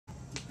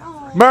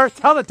Murph,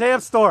 tell the damn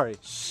story.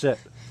 Shit.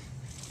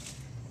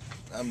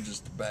 I'm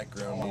just the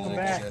background music,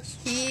 I guess.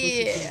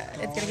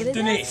 Yeah, it's gonna get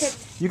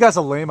Denise. You guys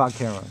are lame on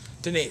camera.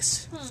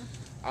 Denise.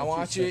 I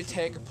want you to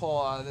take a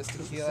pull out of this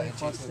tequila and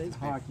chase it.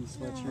 Hockey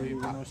sweatshirt,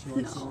 even though she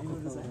wants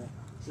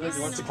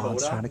to I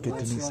was trying to get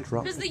Denise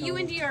drunk. Because the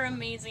UND are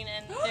amazing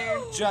and they're...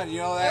 John, you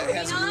know that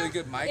has a really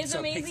good mic, It's so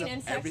it picks amazing up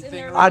and sex in everything.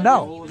 there. I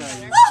know.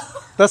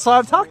 That's why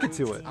I'm talking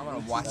to it. I'm gonna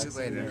watch it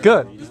later.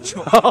 Good.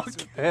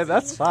 Okay,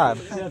 that's fine.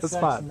 That's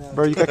fine.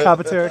 Bro, you got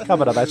commentary?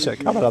 Comment on that shit.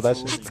 Comment on that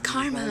shit. It's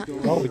karma.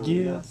 Oh,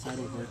 yeah.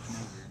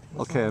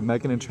 Okay,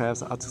 Megan and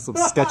Travis out to some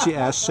sketchy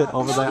ass shit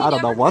over there. I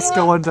don't know what's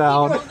going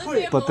down,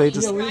 but they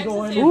just...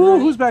 Ooh,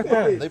 who's back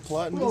there? They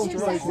plotting to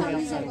destroy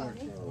me.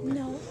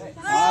 No.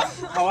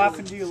 How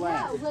often do you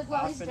laugh?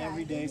 Often,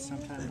 every day,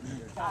 sometimes.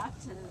 Have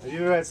you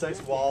ever had sex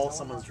while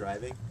someone's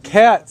driving?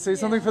 Kat, say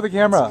something for the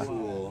camera.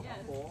 Cool.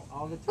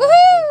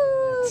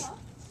 Woohoo!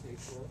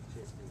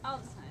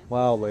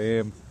 Wow,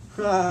 lame.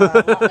 He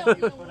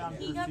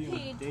got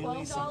paid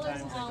 $12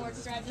 an hour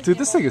to drive the Dude,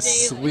 this thing is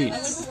daily. sweet. I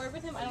went to work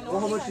with him. I don't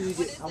know what he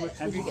got.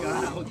 Have you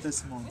gone out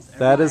this month?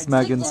 That is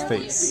Megan's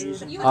face.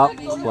 Up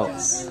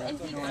close.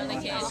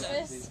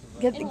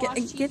 Get the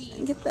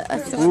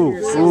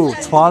Ooh,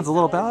 Twan's a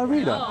little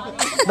ballerina.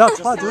 No,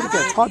 Twan, do it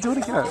again. Twan, do it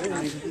again.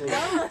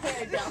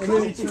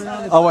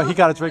 Oh, wait, he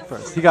got a drink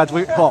first. He got a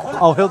drink.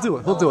 Oh, he'll do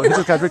it. He'll do it. He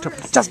just got a drink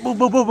first. Just boom,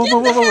 boom, boom, boom,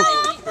 boom, boom, boom.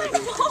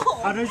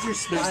 How does your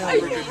smile?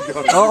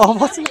 Oh,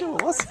 what's he doing?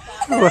 What's he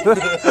doing?